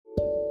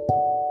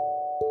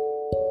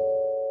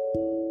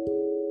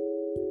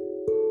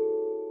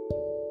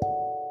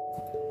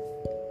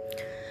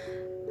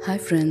Hi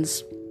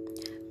friends,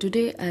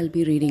 today I'll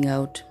be reading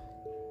out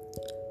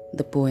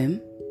the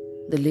poem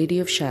The Lady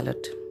of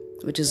Shalott,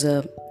 which is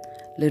a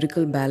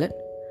lyrical ballad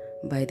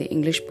by the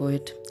English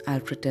poet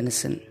Alfred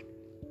Tennyson.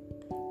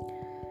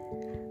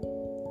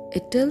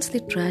 It tells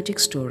the tragic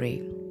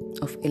story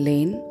of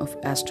Elaine of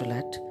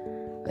Astolat,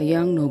 a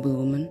young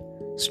noblewoman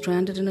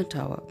stranded in a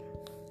tower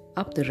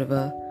up the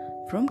river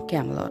from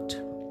Camelot.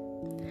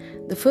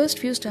 The first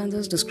few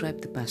stanzas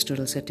describe the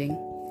pastoral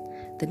setting.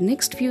 The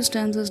next few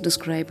stanzas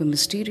describe a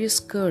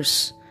mysterious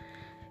curse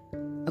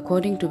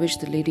according to which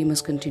the lady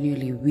must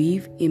continually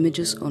weave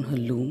images on her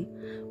loom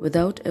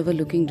without ever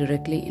looking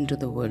directly into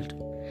the world.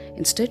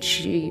 Instead,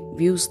 she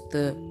views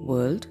the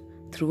world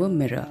through a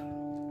mirror.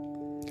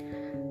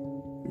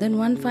 Then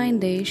one fine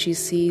day she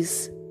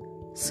sees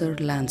Sir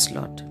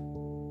Lancelot,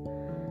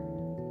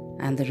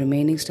 and the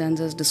remaining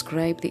stanzas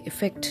describe the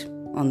effect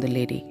on the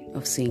lady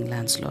of seeing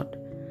Lancelot.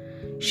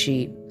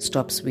 She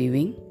stops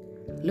weaving,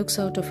 looks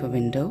out of a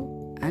window,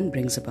 and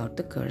brings about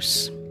the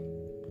curse.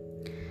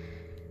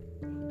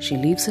 She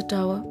leaves her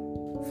tower,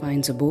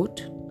 finds a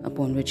boat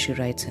upon which she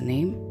writes her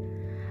name,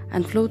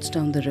 and floats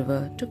down the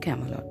river to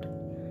Camelot.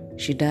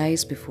 She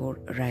dies before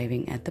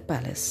arriving at the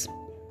palace.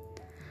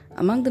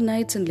 Among the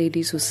knights and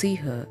ladies who see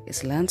her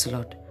is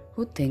Lancelot,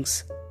 who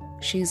thinks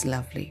she is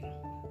lovely.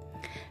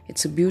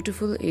 It's a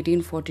beautiful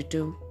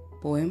 1842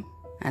 poem,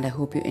 and I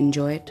hope you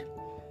enjoy it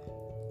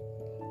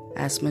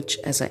as much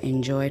as I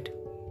enjoyed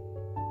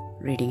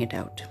reading it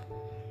out.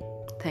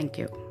 Thank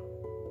you.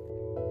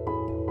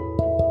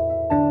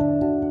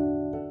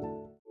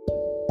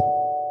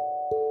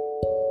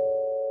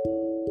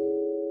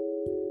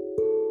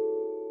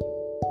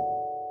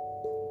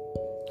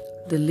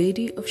 The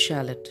Lady of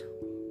Shalott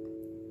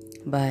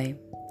by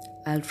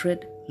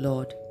Alfred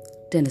Lord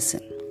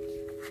Tennyson.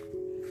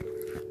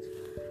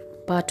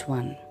 Part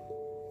 1.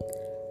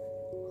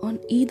 On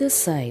either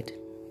side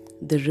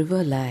the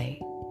river lie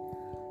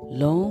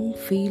long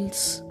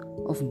fields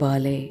of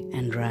barley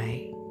and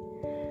rye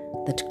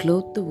that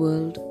clothe the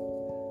world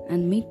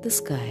and meet the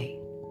sky,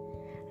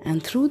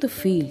 and through the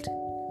field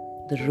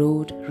the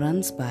road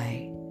runs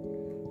by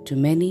to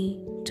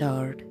many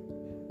towered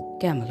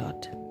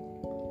Camelot.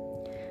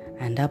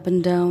 And up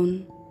and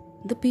down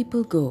the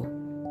people go,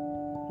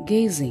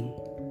 gazing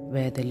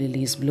where the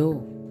lilies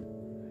blow,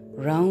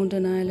 round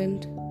an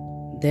island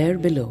there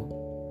below,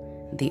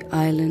 the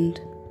island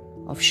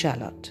of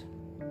Shalott.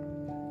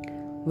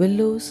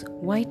 Willows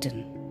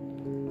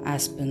whiten,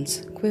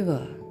 aspens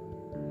quiver,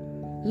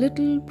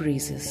 little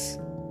breezes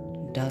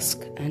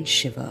dusk and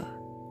shiver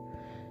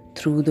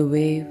through the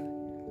wave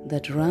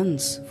that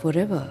runs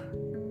forever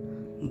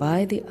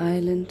by the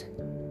island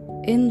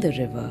in the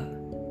river,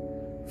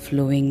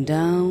 flowing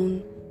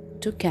down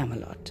to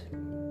Camelot.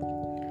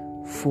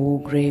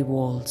 4 grey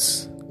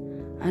walls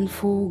and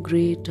 4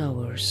 grey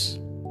towers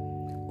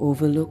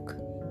overlook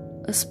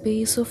a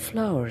space of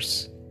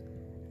flowers,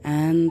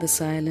 and the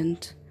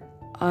silent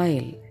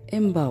isle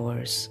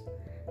embowers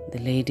the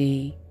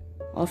Lady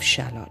of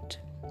Shalott.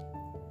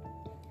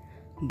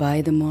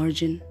 By the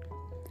margin,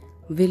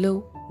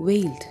 willow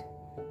veiled,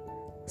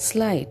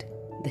 slide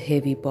the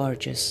heavy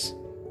barges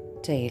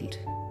tailed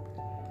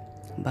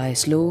by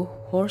slow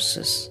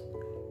horses,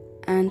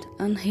 and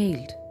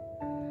unhailed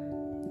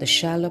the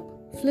shallop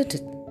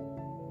flitteth,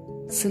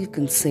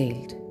 silken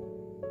sailed,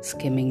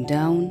 skimming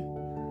down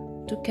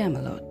to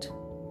Camelot.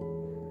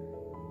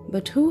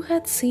 But who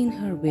hath seen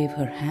her wave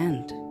her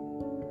hand,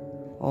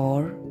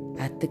 or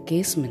at the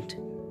casement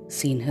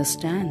seen her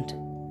stand?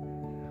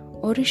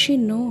 Or is she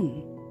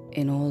known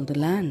in all the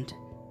land,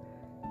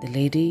 the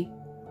Lady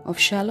of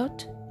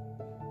Shalott?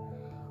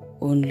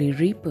 Only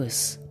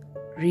reapers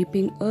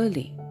reaping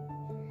early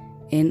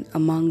in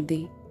among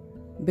the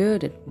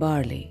bearded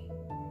barley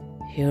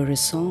hear a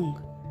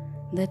song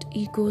that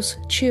echoes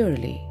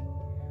cheerily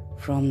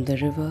from the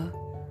river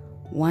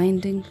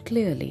winding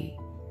clearly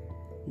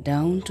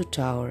down to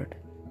towered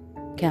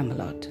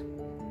Camelot.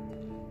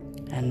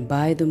 And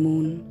by the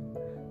moon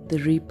the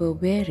reaper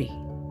weary,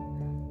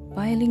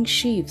 piling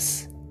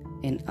sheaves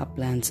in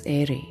uplands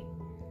airy,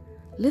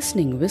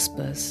 listening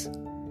whispers,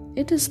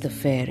 it is the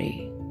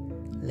fairy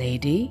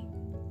Lady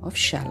of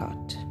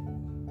Shalott.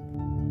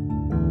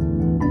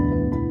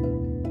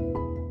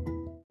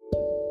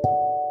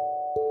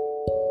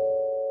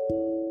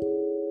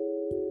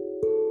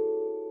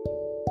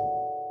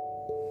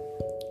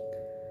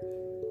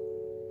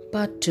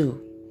 Part 2.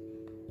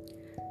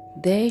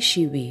 There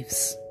she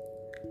weaves,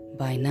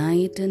 by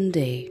night and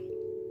day,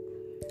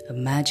 a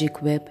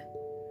magic web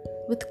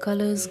with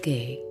colours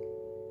gay.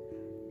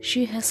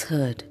 She has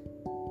heard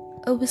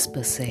a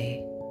whisper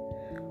say,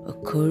 a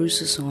curse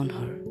is on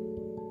her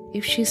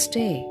if she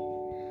stay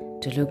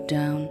to look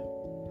down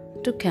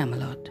to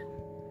Camelot.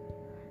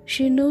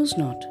 She knows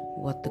not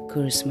what the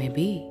curse may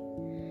be,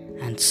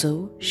 and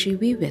so she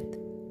weaveth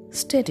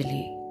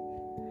steadily,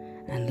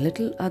 and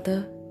little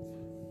other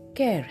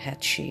care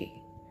hath she,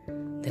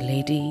 the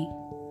Lady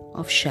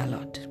of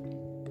Shalott.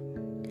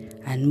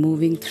 And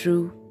moving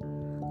through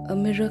a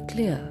mirror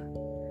clear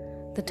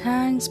that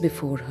hangs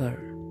before her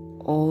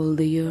all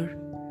the year,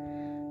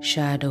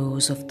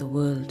 shadows of the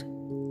world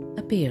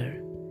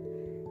appear.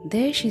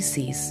 There she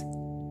sees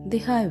the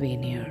highway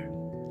near,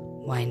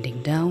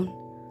 winding down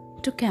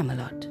to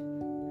Camelot.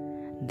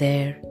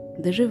 There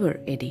the river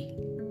eddy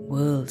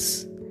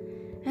whirls,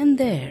 and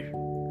there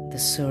the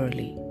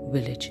surly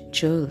village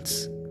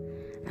churls,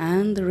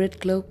 and the red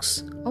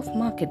cloaks of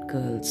market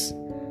girls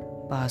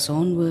pass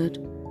onward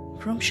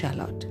from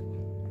Shalott.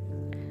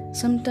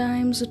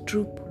 Sometimes a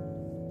troop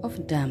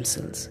of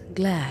damsels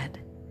glad,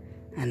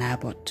 an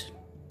abbot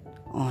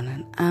on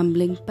an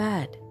ambling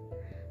pad,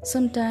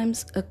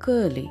 sometimes a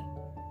curly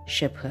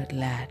shepherd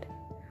lad,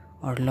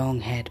 or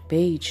long-haired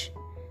page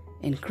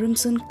in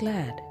crimson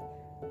clad,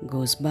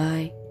 goes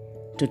by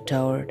to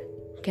towered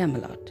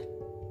Camelot.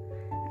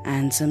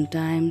 And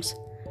sometimes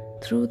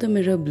through the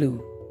mirror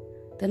blue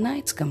the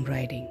knights come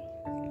riding,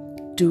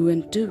 two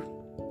and two.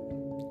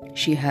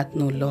 She hath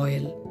no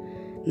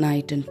loyal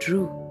knight and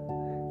true,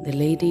 the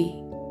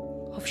Lady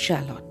of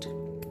Shalott.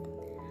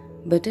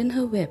 But in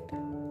her web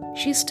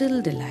she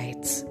still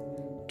delights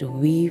to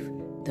weave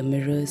the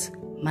mirror's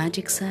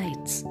magic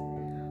sights,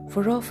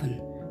 for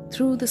often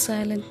through the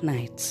silent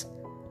nights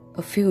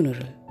a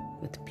funeral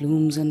with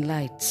plumes and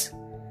lights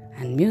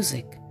and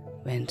music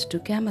went to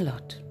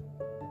Camelot.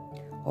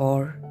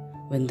 Or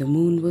when the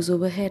moon was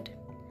overhead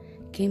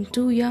came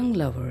two young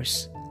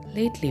lovers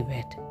lately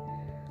wed.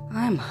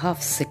 I am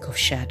half sick of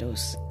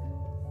shadows,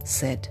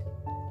 said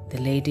the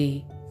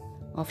Lady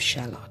of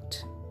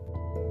Shalott.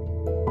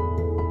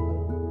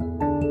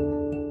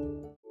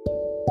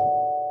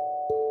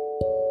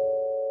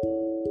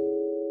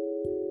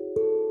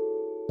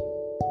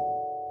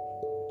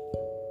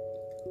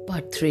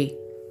 Part 3.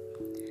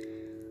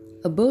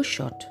 A bow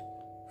shot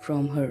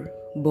from her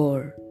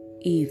bore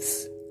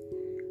eaves.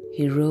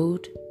 He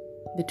rode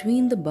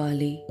between the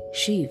barley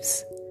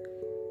sheaves.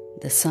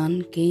 The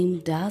sun came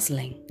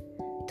dazzling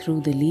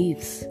through the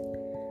leaves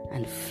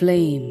and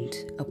flamed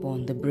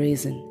upon the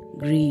brazen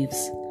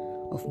greaves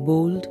of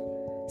bold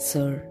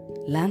Sir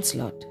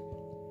Lancelot.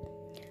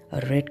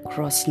 A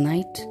red-cross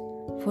knight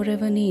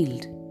forever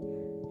kneeled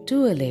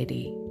to a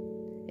lady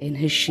in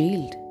his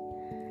shield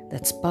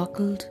that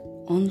sparkled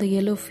on the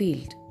yellow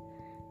field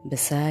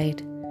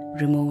beside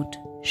remote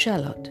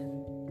Shalott.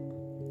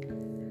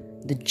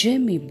 The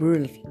gemmy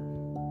brill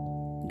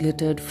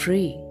glittered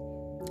free,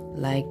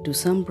 like to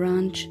some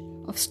branch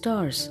of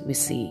stars we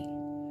see,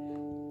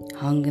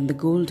 hung in the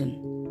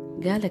golden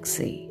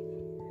galaxy.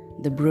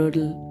 The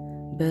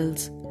bridle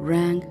bells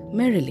rang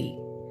merrily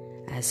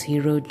as he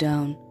rode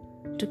down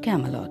to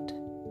Camelot,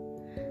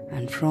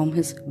 and from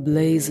his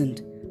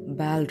blazoned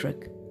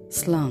baldric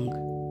slung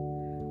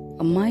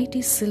a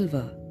mighty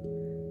silver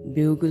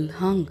bugle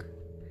hung,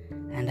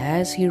 and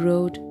as he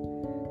rode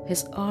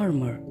his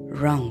armour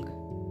rung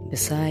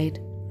beside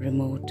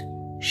remote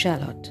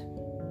Shalott.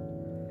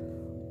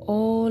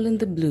 All in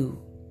the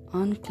blue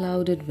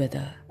unclouded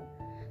weather,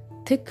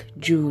 thick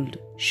jewelled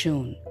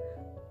shone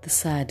the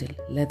saddle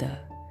leather,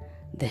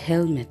 the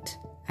helmet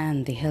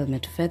and the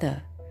helmet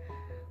feather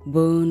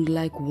burned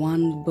like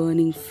one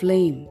burning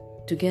flame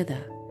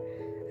together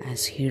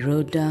as he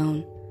rode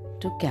down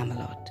to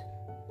Camelot.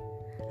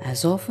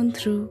 As often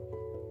through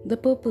the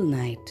purple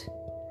night,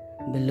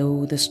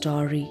 below the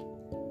starry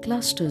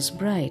clusters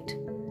bright,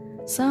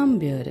 some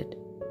bearded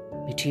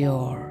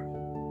meteor,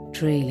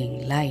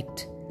 trailing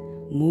light,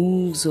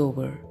 moves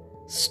over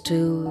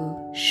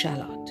still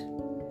Shalott.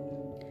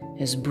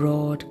 His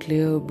broad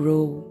clear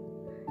brow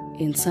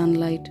in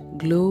sunlight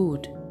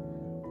glowed,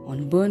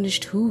 on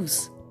burnished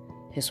hooves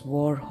his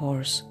war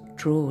horse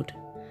trode,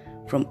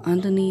 from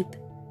underneath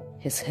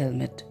his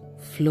helmet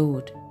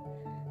flowed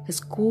his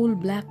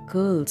coal-black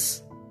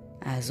curls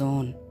as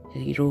on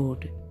he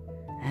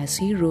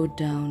rode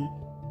down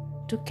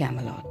to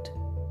Camelot.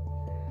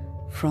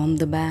 From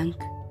the bank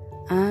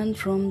and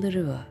from the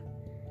river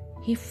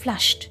he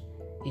flashed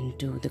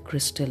into the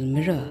crystal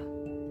mirror.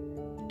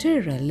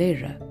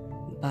 Tirra-lirra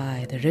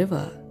by the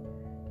river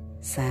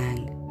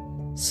sang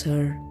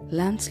Sir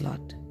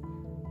Lancelot.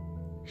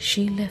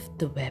 She left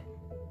the web,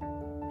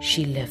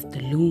 she left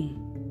the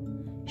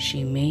loom,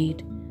 she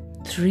made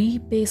 3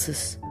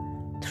 paces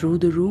through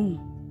the room.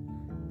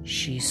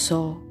 She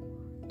saw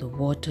the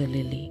water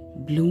lily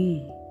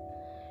bloom,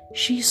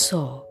 she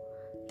saw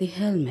the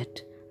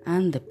helmet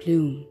and the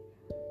plume.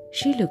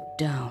 She looked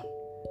down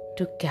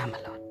to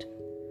Camelot.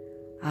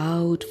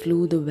 Out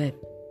flew the web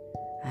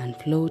and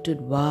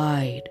floated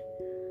wide.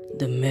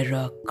 The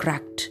mirror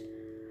cracked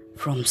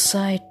from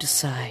side to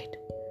side.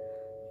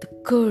 The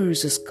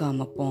curse has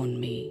come upon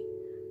me,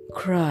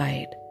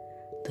 cried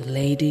the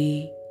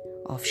Lady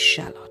of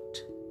Shalott.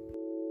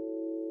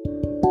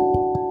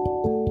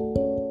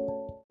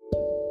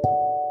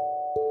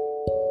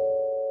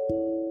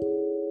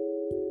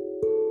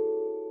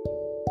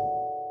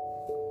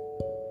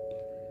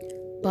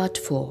 Part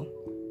 4.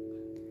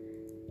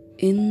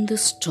 In the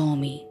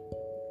stormy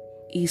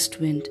east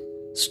wind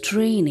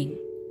straining,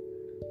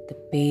 the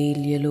pale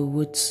yellow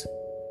woods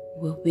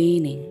were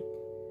waning,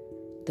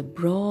 the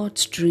broad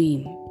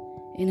stream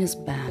in his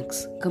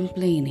banks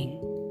complaining.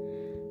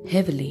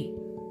 Heavily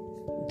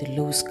the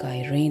low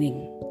sky reigning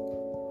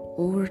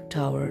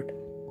overtowered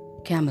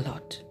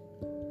Camelot.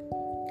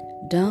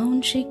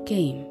 Down she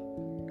came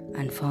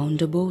and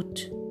found a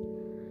boat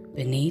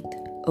beneath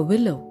a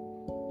willow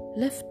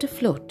left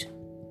afloat,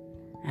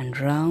 and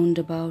round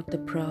about the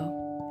prow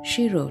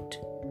she wrote,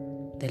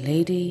 the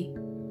Lady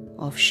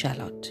of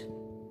Shalott.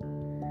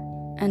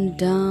 And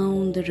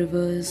down the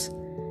river's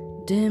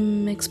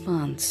dim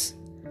expanse,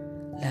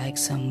 like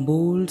some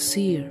bold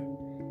seer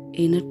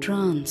in a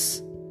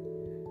trance,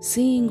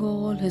 seeing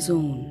all his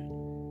own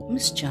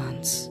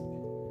mischance,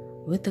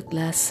 with a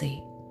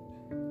glassy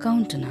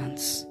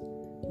countenance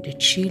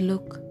did she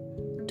look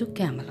to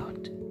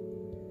Camelot.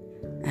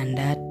 And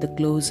at the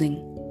closing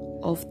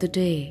of the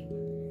day,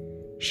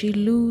 she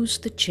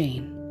loosed the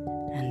chain,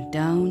 and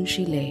down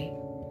she lay.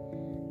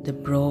 The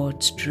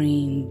broad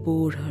stream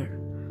bore her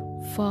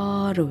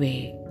far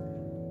away,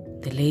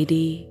 the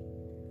Lady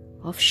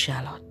of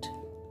Shalott.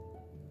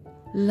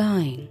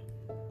 Lying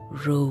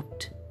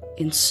robed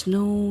in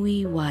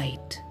snowy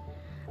white,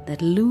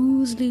 that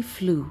loosely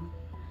flew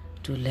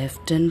to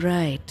left and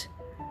right,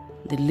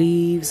 the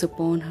leaves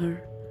upon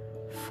her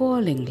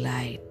falling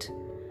light.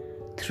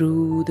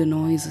 Through the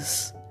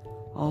noises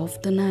of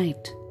the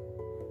night,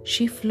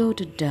 she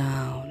floated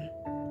down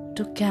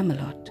to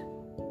Camelot.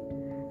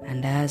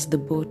 And as the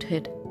boat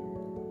head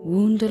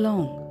wound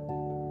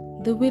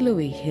along the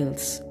willowy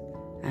hills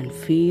and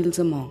fields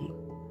among,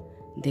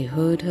 they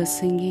heard her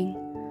singing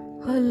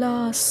her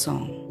last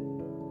song,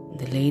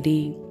 the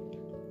Lady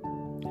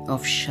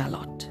of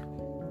Shalott.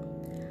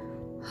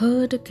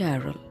 Heard a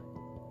carol,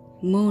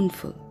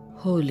 mournful,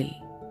 holy,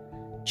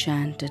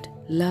 chanted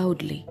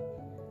loudly,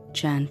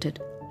 chanted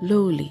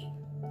lowly,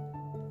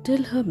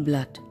 till her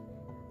blood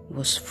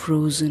was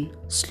frozen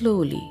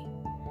slowly,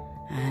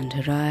 and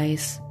her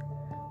eyes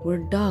were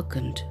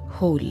darkened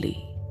wholly,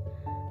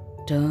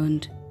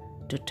 turned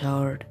to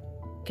towered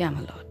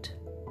Camelot.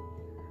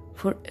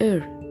 For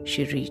ere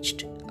she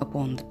reached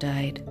upon the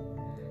tide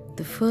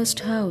the first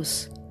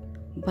house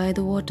by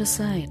the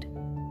waterside,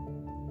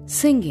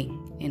 singing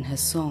in her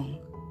song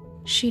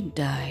she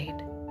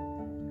died,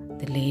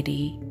 the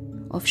Lady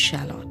of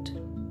Shalott.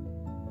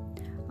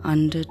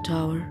 Under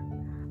tower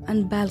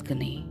and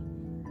balcony,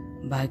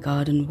 by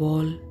garden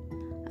wall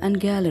and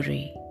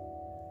gallery,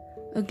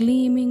 a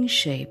gleaming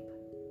shape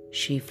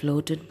she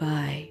floated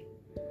by,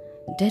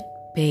 dead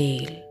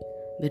pale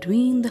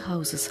between the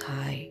houses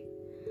high,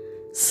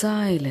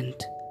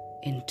 silent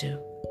into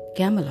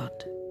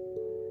Camelot.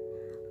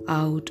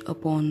 Out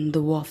upon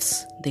the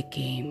wharfs they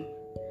came,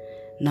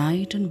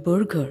 knight and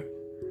burgher,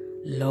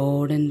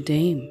 lord and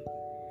dame,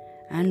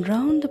 and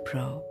round the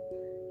prow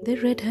they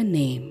read her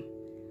name,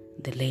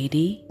 the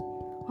Lady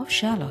of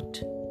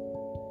Shalott.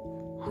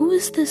 Who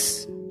is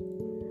this?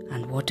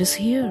 And what is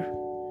here?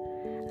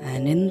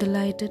 And in the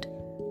lighted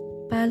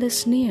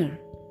palace near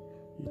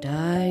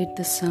died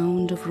the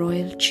sound of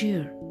royal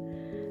cheer,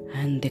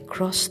 and they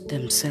crossed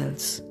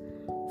themselves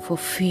for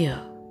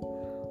fear,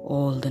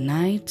 all the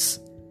knights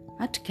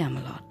at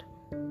Camelot.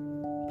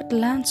 But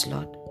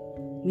Lancelot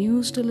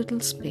mused a little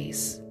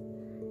space.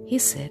 He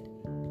said,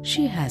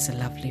 "She has a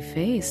lovely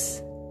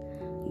face.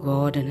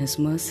 God in his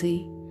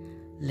mercy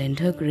lend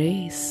her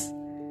grace,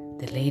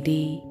 the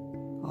Lady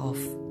of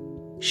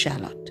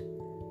Shalott,"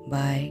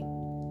 by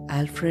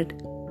Alfred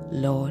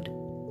Lord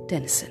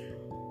Tennyson.